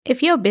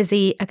If you're a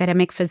busy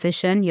academic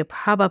physician, you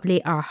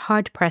probably are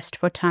hard-pressed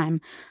for time.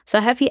 So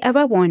have you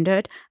ever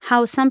wondered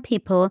how some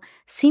people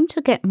seem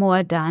to get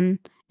more done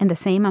in the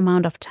same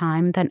amount of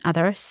time than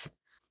others?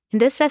 In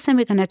this lesson,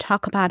 we're going to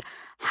talk about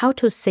how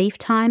to save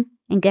time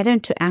and get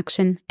into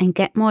action and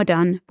get more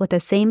done with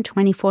the same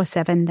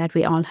 24/7 that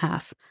we all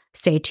have.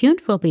 Stay tuned.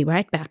 We'll be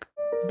right back.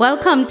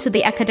 Welcome to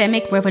the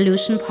Academic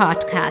Revolution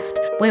podcast,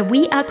 where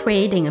we are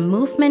creating a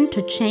movement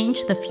to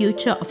change the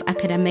future of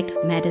academic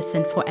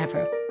medicine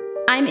forever.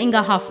 I'm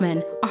Inga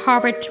Hoffman, a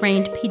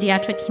Harvard-trained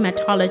pediatric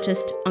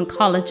hematologist,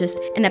 oncologist,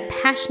 and a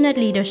passionate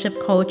leadership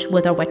coach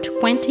with over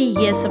 20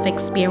 years of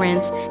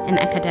experience in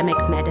academic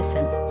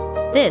medicine.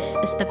 This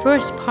is the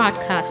first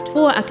podcast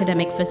for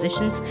academic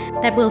physicians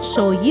that will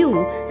show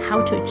you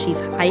how to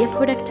achieve higher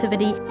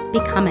productivity,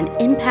 become an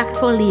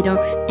impactful leader,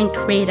 and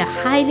create a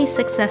highly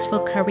successful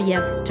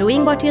career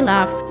doing what you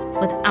love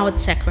without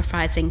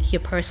sacrificing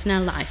your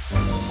personal life.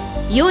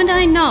 You and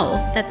I know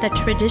that the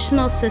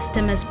traditional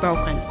system is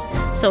broken,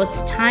 so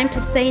it's time to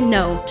say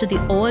no to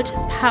the old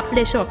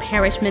publish or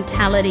perish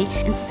mentality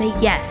and say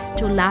yes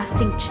to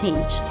lasting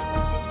change.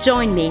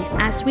 Join me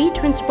as we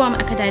transform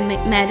academic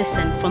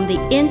medicine from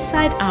the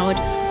inside out,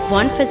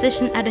 one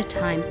physician at a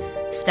time,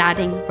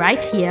 starting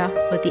right here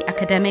with the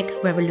Academic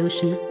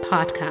Revolution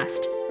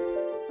podcast.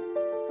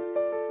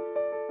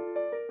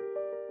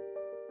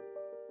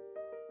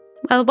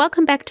 Well,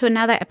 welcome back to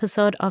another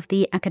episode of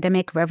the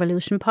Academic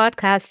Revolution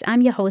podcast.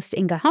 I'm your host,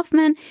 Inga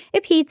Hoffman,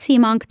 a PhD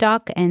monk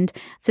doc and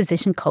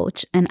physician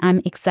coach, and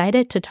I'm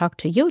excited to talk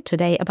to you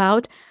today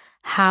about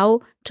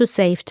how to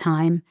save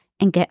time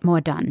and get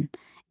more done.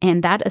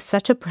 And that is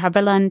such a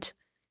prevalent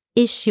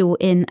issue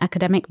in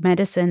academic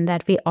medicine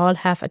that we all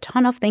have a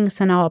ton of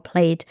things on our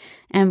plate,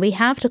 and we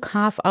have to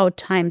carve out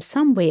time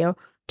somewhere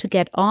to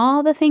get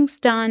all the things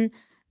done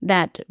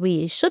that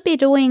we should be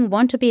doing,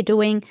 want to be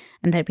doing,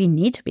 and that we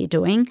need to be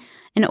doing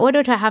in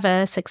order to have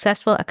a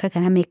successful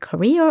academic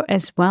career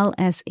as well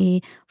as a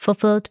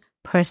fulfilled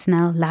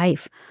personal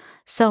life.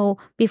 So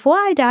before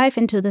I dive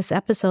into this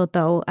episode,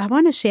 though, I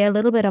want to share a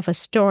little bit of a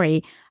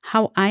story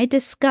how I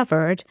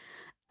discovered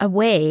a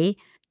way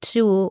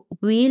to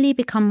really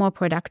become more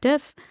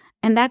productive.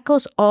 And that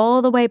goes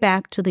all the way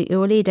back to the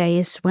early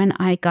days when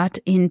I got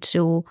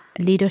into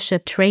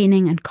leadership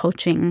training and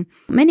coaching.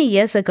 Many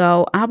years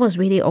ago, I was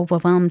really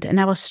overwhelmed and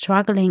I was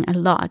struggling a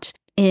lot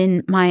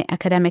in my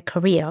academic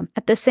career.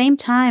 At the same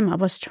time, I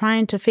was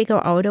trying to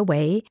figure out a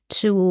way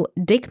to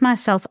dig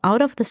myself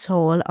out of the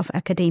soul of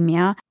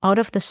academia, out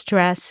of the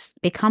stress,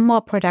 become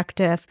more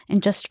productive,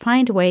 and just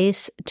find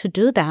ways to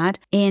do that.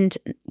 And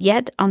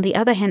yet, on the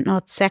other hand,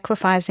 not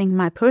sacrificing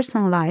my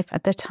personal life.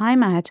 At the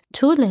time, I had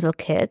 2 little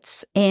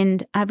kids,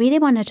 and I really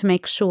wanted to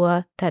make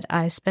sure that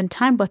I spend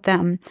time with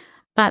them,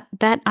 but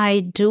that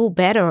I do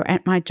better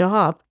at my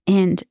job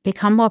and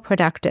become more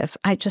productive.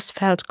 I just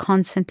felt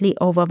constantly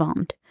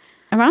overwhelmed.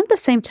 Around the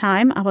same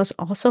time, I was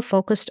also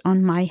focused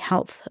on my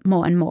health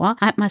more and more.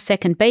 I had my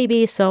second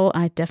baby, so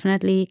I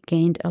definitely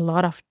gained a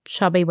lot of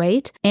chubby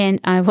weight,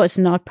 and I was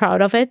not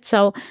proud of it.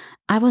 So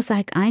I was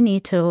like, I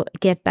need to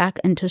get back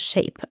into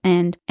shape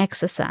and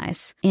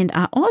exercise. And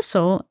I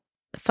also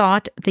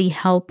thought the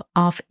help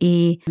of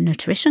a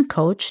nutrition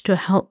coach to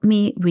help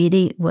me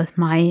really with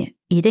my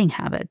eating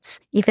habits,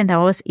 even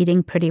though I was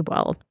eating pretty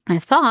well, I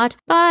thought,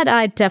 but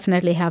I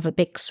definitely have a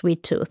big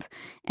sweet tooth.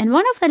 And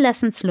one of the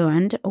lessons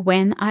learned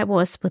when I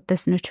was with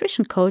this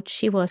nutrition coach,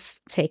 she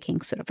was taking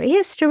sort of a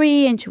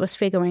history and she was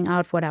figuring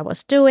out what I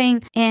was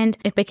doing. And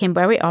it became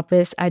very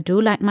obvious I do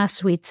like my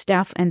sweet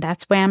stuff, and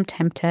that's where I'm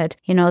tempted.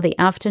 You know, the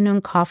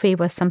afternoon coffee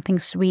was something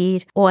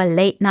sweet, or a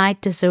late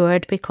night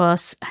dessert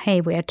because, hey,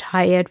 we're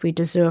tired, we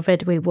deserve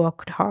it, we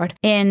worked hard.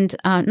 And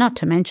not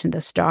to mention the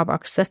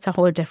Starbucks, that's a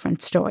whole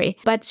different story.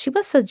 But she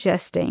was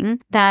suggesting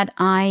that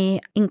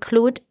I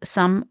include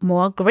some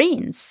more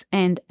greens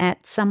and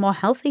add some more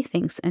healthy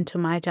things into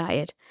my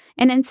diet.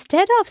 And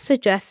instead of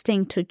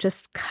suggesting to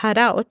just cut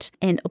out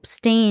and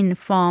abstain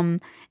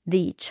from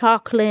the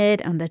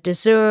chocolate and the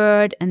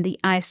dessert and the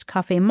iced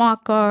coffee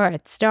mocha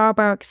at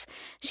Starbucks,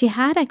 she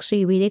had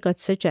actually a really good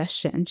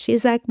suggestion.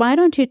 She's like, why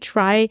don't you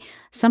try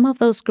some of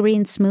those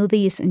green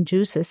smoothies and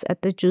juices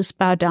at the juice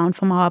bar down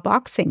from our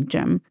boxing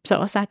gym? So I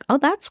was like, oh,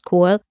 that's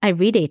cool. I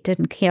really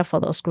didn't care for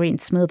those green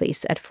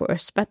smoothies at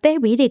first, but they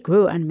really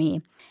grew on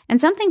me. And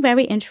something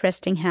very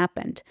interesting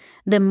happened.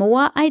 The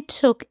more I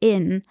took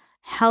in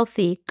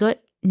healthy, good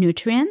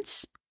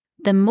nutrients,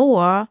 the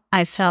more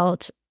I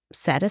felt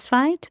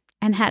satisfied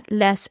and had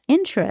less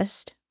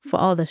interest for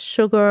all the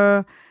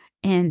sugar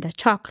and the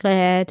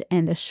chocolate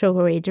and the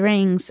sugary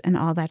drinks and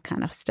all that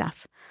kind of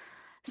stuff.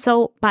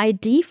 So by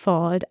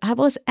default, I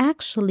was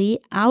actually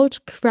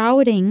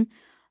outcrowding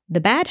the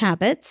bad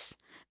habits,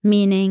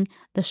 meaning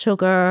the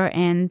sugar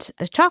and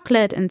the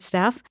chocolate and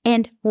stuff,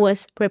 and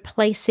was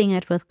replacing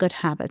it with good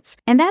habits.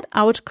 And that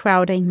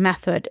outcrowding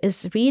method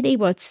is really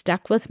what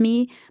stuck with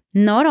me,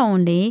 not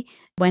only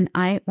when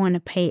I want to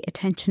pay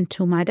attention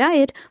to my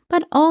diet,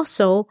 but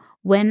also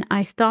when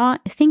I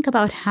think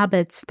about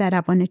habits that I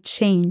want to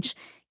change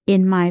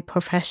in my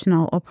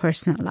professional or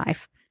personal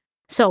life.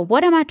 So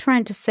what am I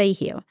trying to say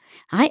here?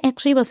 I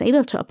actually was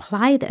able to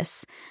apply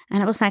this.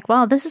 And I was like,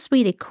 wow, this is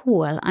really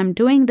cool. I'm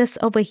doing this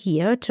over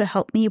here to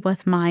help me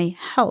with my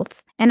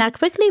health. And I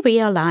quickly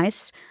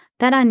realized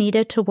that I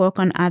needed to work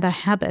on other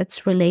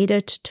habits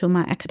related to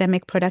my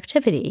academic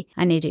productivity.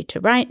 I needed to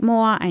write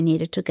more. I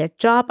needed to get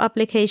job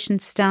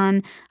applications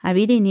done. I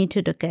really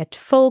needed to get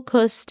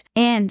focused.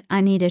 And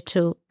I needed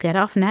to get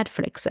off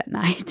Netflix at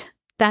night.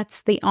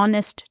 That's the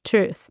honest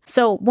truth.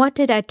 So what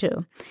did I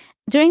do?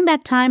 During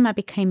that time, I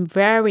became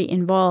very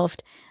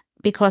involved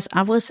because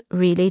I was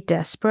really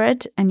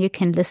desperate, and you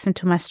can listen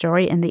to my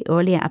story in the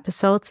earlier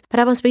episodes, but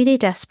I was really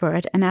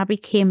desperate and I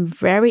became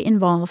very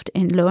involved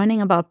in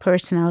learning about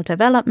personal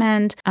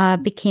development,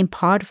 became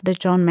part of the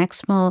John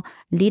Maxwell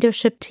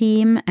leadership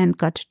team and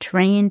got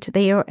trained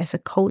there as a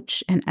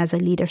coach and as a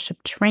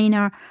leadership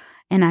trainer.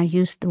 And I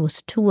use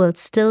those tools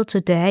still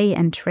today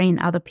and train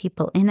other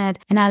people in it.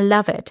 And I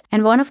love it.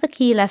 And one of the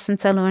key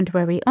lessons I learned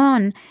very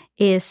on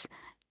is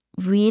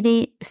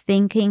really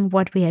thinking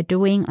what we are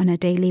doing on a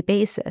daily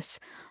basis.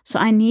 So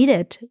I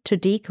needed to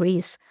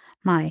decrease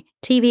my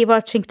TV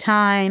watching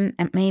time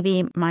and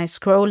maybe my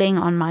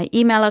scrolling on my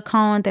email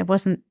account. There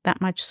wasn't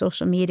that much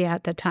social media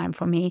at the time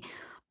for me,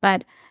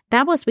 but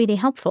that was really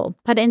helpful.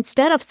 But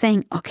instead of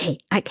saying, okay,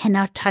 I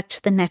cannot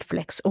touch the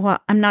Netflix or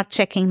I'm not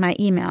checking my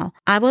email,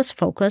 I was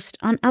focused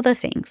on other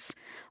things.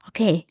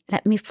 Okay,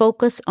 let me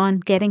focus on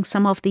getting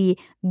some of the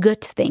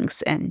good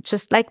things in,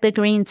 just like the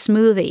green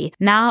smoothie.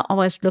 Now I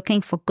was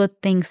looking for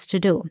good things to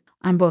do.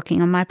 I'm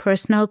working on my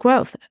personal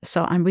growth,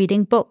 so I'm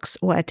reading books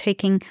or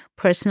taking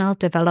personal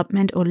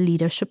development or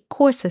leadership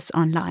courses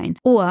online.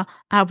 Or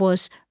I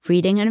was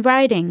reading and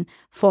writing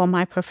for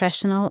my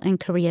professional and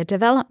career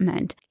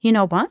development. You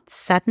know what?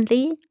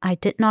 Suddenly, I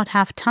did not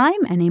have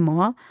time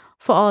anymore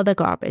for all the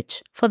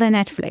garbage, for the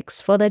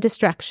Netflix, for the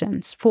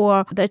distractions,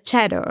 for the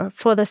chatter,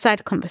 for the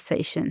side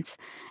conversations.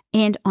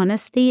 And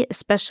honestly,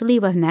 especially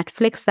with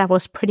Netflix, that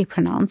was pretty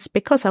pronounced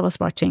because I was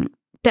watching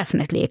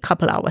definitely a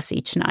couple hours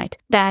each night,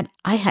 that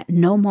I had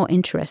no more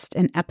interest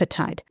and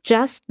appetite.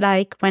 Just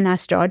like when I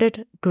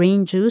started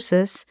green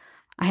juices,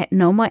 I had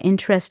no more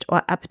interest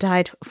or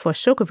appetite for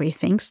sugary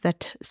things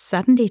that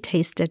suddenly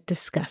tasted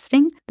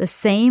disgusting. The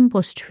same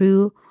was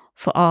true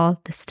for all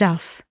the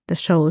stuff, the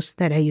shows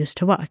that I used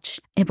to watch.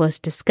 It was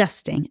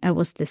disgusting. It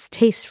was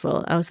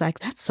distasteful. I was like,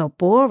 that's so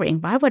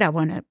boring. Why would I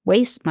want to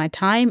waste my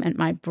time and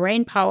my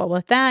brain power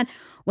with that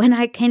when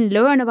I can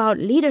learn about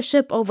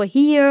leadership over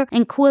here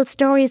and cool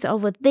stories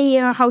over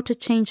there, how to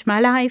change my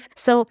life?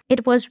 So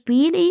it was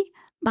really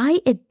by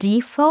a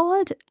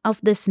default of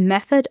this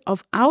method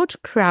of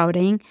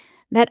outcrowding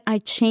that I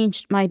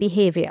changed my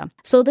behavior.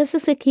 So this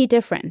is a key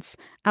difference.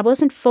 I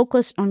wasn't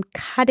focused on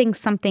cutting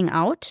something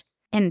out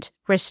and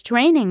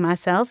restraining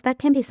myself. That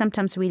can be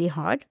sometimes really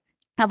hard.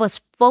 I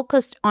was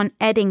focused on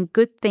adding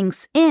good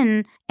things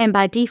in, and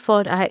by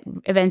default, I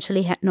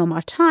eventually had no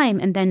more time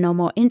and then no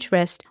more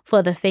interest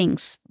for the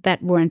things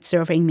that weren't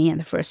serving me in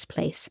the first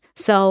place.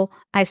 So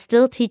I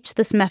still teach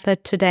this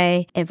method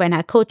today. When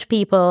I coach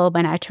people,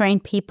 when I train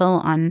people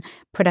on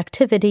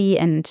productivity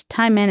and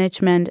time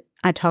management,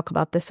 I talk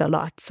about this a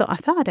lot. So I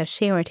thought I'd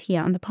share it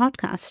here on the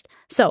podcast.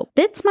 So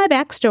that's my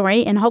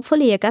backstory, and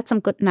hopefully you got some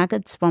good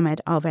nuggets from it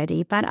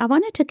already. But I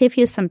wanted to give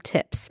you some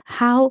tips.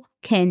 How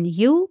can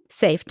you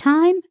save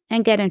time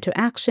and get into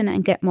action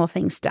and get more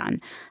things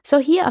done? So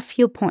here are a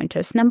few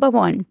pointers. Number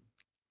one,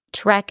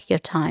 track your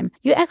time.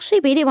 You actually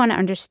really want to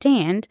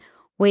understand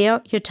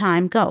where your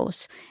time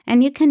goes.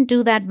 And you can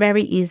do that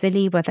very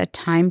easily with a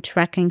time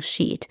tracking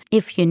sheet.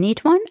 If you need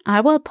one,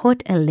 I will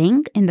put a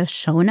link in the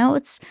show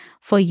notes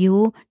for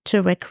you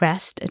to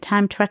request a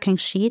time tracking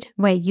sheet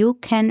where you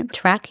can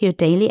track your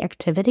daily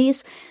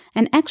activities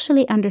and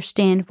actually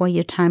understand where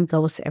your time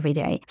goes every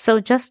day. So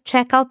just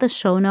check out the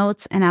show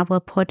notes and I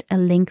will put a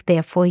link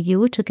there for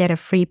you to get a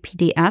free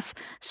PDF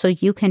so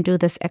you can do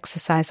this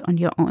exercise on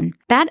your own.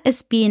 That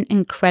has been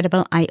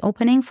incredible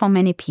eye-opening for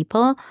many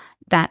people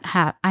that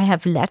I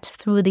have led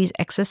through these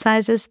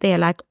exercises. They're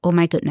like, oh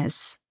my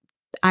goodness,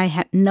 I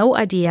had no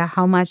idea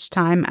how much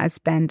time I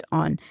spent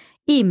on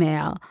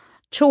email,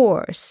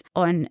 chores,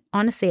 on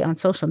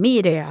social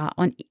media,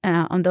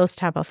 on those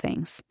type of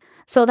things.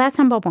 So that's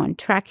number one,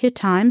 track your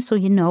time so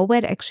you know where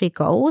it actually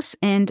goes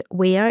and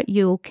where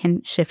you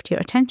can shift your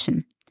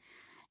attention.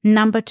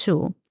 Number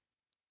two,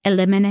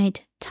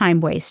 eliminate time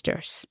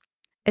wasters,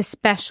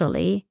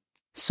 especially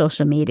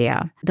social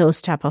media,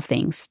 those type of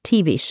things,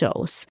 TV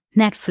shows,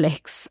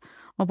 Netflix,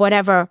 or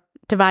whatever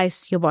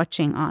device you're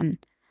watching on.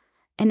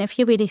 And if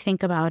you really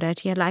think about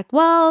it, you're like,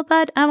 well,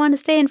 but I want to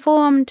stay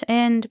informed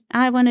and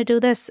I want to do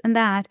this and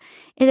that.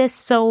 It is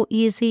so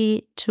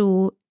easy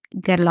to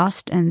get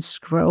lost and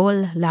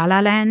scroll La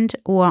La Land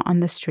or on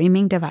the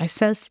streaming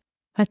devices.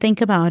 But think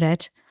about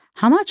it.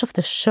 How much of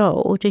the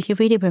show do you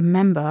really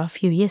remember a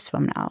few years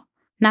from now?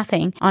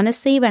 Nothing.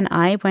 Honestly, when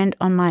I went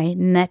on my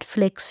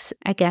Netflix,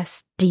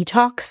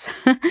 detox,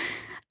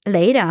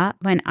 later,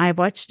 when I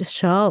watched the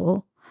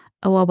show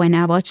or when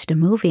I watched a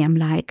movie, I'm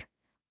like,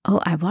 oh,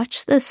 I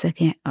watched this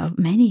again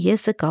many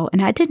years ago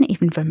and I didn't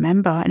even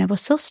remember and it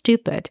was so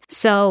stupid.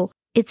 So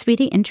it's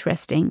really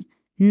interesting.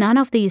 None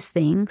of these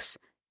things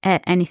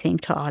add anything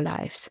to our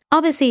lives.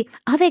 Obviously,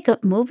 are they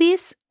good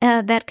movies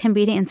that can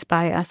really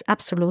inspire us?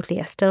 Absolutely.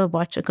 I still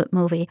watch a good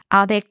movie.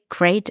 Are they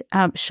great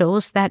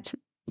shows that,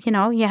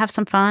 you have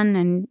some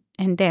fun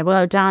and they're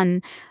well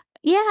done?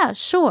 Yeah,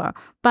 sure.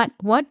 But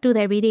what do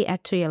they really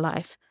add to your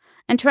life?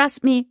 And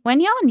trust me, when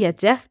you're on your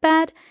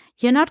deathbed,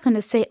 you're not going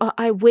to say, oh,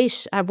 I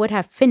wish I would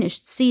have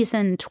finished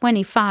season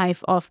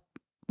 25 of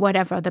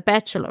whatever, The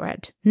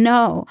Bachelorette.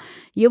 No,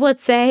 you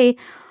would say,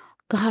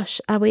 gosh,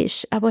 I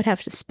wish I would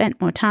have spent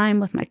more time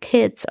with my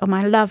kids or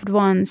my loved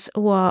ones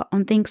or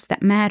on things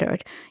that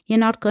mattered. You're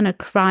not going to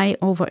cry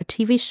over a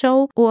TV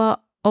show or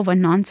over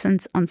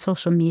nonsense on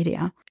social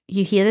media.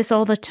 You hear this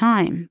all the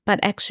time, but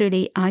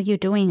actually, are you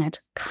doing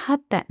it? Cut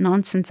that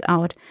nonsense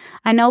out.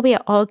 I know we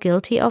are all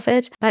guilty of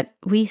it, but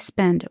we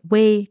spend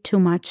way too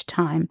much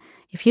time.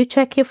 If you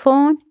check your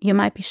phone, you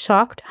might be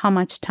shocked how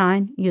much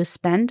time you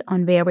spend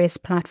on various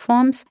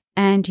platforms,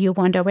 and you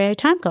wonder where your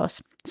time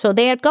goes. So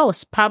there it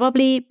goes.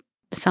 Probably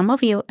some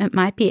of you, it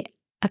might be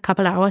a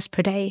couple hours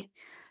per day.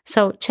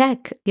 So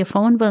check. Your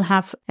phone will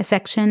have a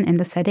section in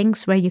the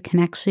settings where you can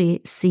actually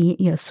see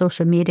your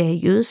social media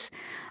use.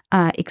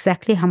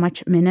 Exactly how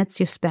much minutes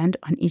you spend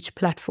on each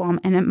platform.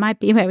 And it might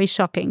be very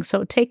shocking.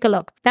 So take a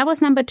look. That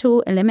was number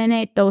 2,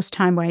 eliminate those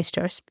time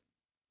wasters.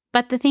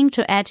 But the thing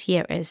to add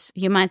here is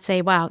you might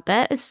say, wow,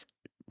 that is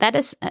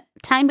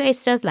time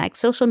wasters like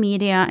social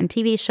media and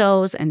TV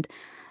shows and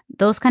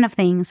those kind of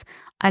things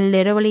are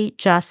literally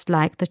just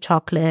like the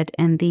chocolate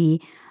and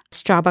the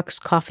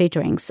Starbucks coffee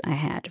drinks I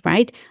had,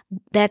 right?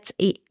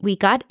 We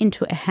got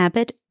into a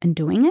habit in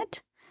doing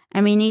it,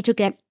 and we need to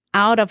get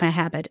out of a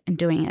habit in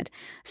doing it.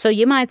 So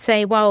you might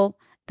say, well,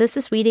 this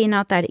is really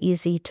not that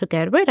easy to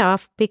get rid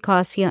of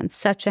because you're in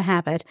such a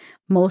habit.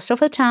 Most of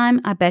the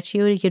time, I bet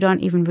you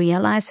don't even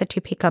realize that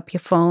you pick up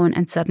your phone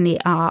and suddenly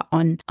are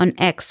on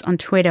X, on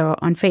Twitter,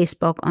 on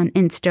Facebook, on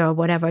Insta, or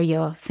whatever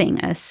your thing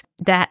is.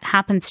 That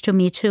happens to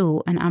me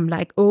too. And I'm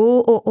like,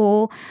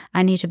 oh,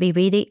 I need to be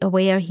really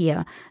aware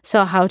here.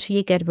 So how do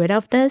you get rid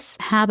of this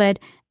habit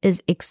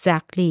is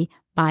exactly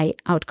by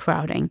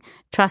outcrowding.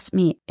 Trust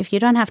me, if you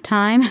don't have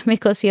time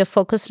because you're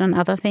focused on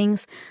other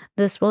things,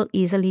 this will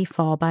easily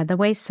fall by the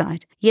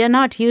wayside. You're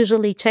not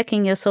usually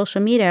checking your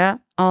social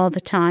media all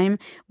the time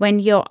when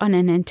you're on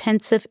an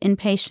intensive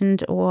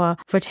inpatient or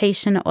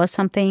rotation or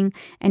something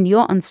and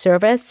you're on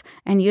service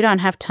and you don't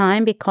have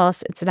time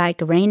because it's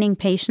like raining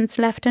patients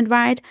left and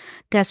right.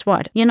 Guess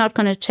what? You're not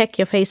going to check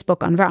your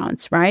Facebook on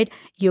rounds, right?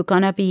 You're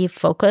going to be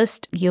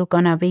focused. You're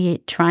going to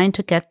be trying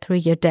to get through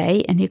your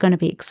day and you're going to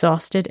be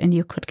exhausted and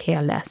you could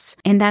care less.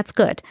 And that's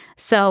good.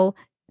 So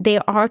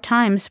there are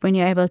times when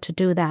you're able to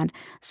do that.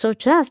 So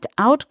just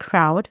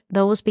outcrowd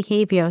those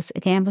behaviors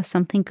again with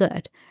something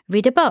good.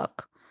 Read a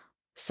book.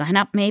 Sign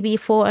up maybe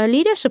for a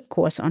leadership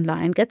course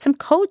online, get some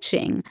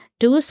coaching,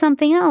 do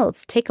something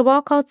else, take a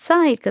walk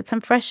outside, get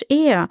some fresh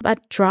air,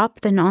 but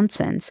drop the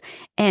nonsense.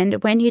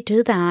 And when you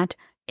do that,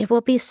 it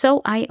will be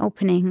so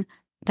eye-opening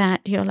that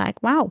you're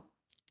like, wow,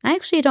 I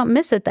actually don't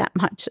miss it that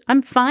much.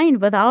 I'm fine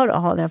without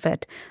all of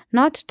it.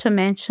 Not to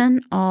mention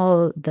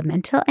all the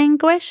mental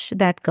anguish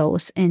that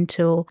goes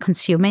into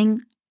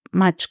consuming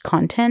much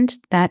content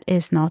that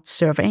is not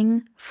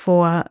serving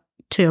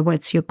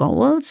towards your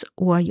goals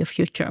or your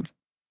future.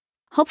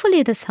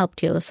 Hopefully this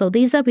helped you. So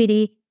these are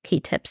really key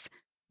tips.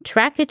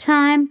 Track your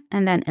time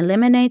and then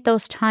eliminate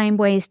those time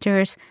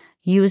wasters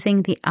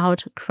using the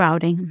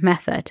outcrowding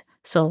method.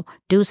 So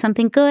do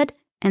something good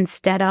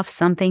instead of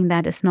something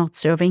that is not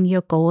serving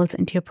your goals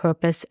and your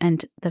purpose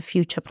and the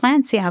future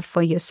plans you have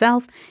for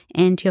yourself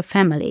and your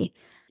family.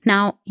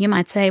 Now, you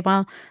might say,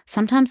 well,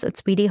 sometimes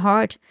it's really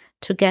hard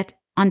to get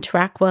on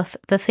track with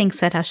the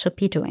things that I should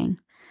be doing.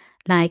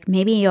 Like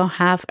maybe you'll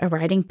have a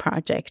writing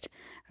project,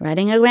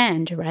 writing a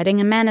grant,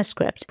 writing a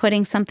manuscript,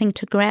 putting something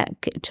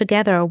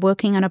together,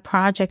 working on a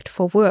project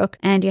for work,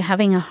 and you're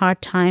having a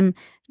hard time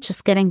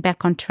just getting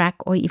back on track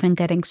or even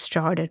getting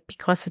started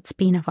because it's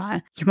been a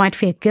while. You might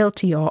feel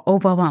guilty or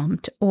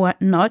overwhelmed or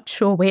not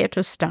sure where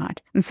to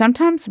start. And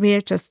sometimes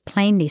we're just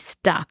plainly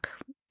stuck.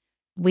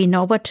 We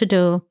know what to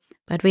do,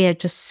 but we are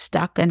just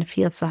stuck and it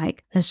feels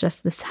like there's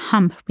just this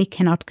hump we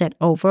cannot get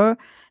over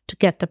to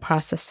get the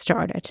process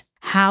started.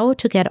 How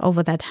to get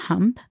over that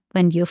hump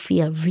when you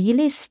feel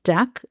really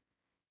stuck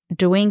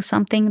doing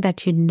something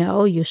that you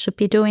know you should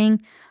be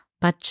doing,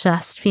 but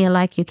just feel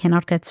like you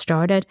cannot get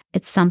started.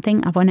 It's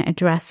something I want to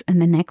address in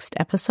the next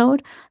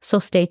episode. So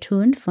stay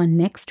tuned for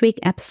next week's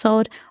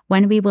episode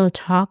when we will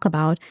talk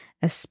about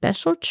a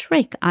special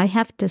trick I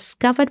have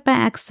discovered by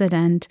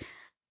accident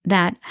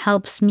that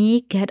helps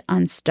me get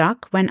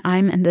unstuck when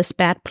I'm in this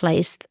bad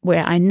place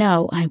where I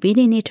know I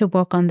really need to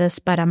work on this,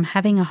 but I'm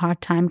having a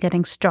hard time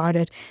getting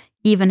started,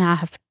 even I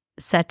have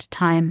set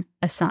time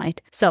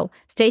aside. So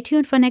stay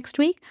tuned for next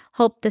week.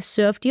 Hope this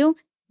served you.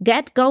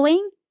 Get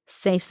going,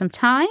 save some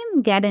time,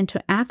 get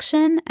into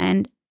action,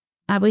 and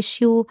I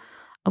wish you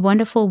a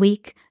wonderful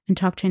week and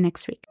talk to you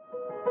next week.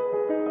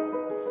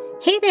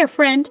 Hey there,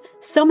 friend.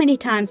 So many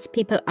times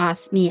people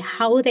ask me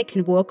how they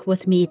can work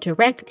with me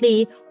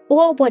directly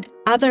or what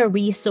other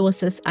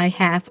resources I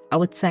have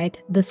outside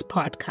this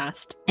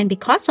podcast. And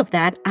because of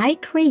that, I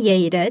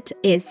created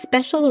a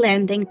special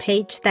landing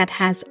page that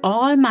has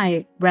all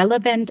my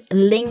relevant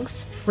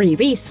links, free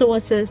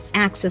resources,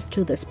 access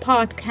to this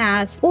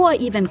podcast, or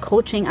even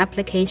coaching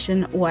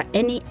application or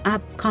any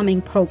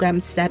upcoming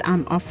programs that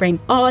I'm offering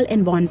all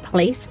in one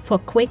place for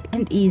quick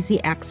and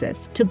easy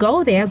access. To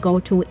go there,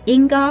 go to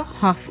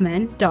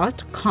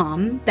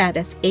ingahoffman.com. That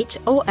is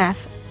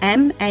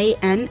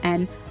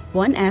HOFMANN,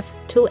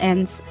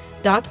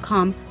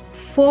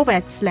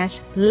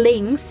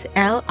 1F2Ns.com/links,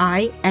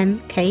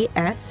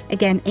 LINKS.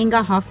 Again,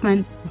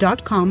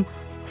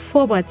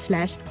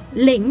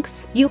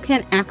 ingahoffman.com/links. You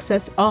can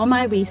access all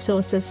my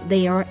resources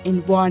there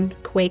in one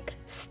quick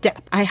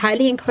step. I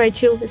highly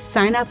encourage you to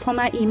sign up for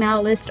my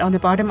email list on the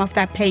bottom of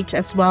that page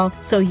as well,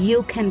 so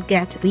you can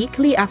get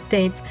weekly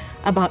updates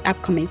about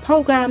upcoming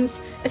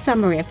programs, a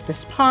summary of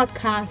this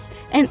podcast,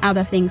 and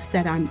other things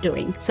that I'm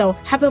doing. So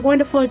have a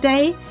wonderful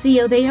day. See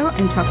you there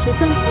and talk to you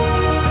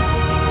soon.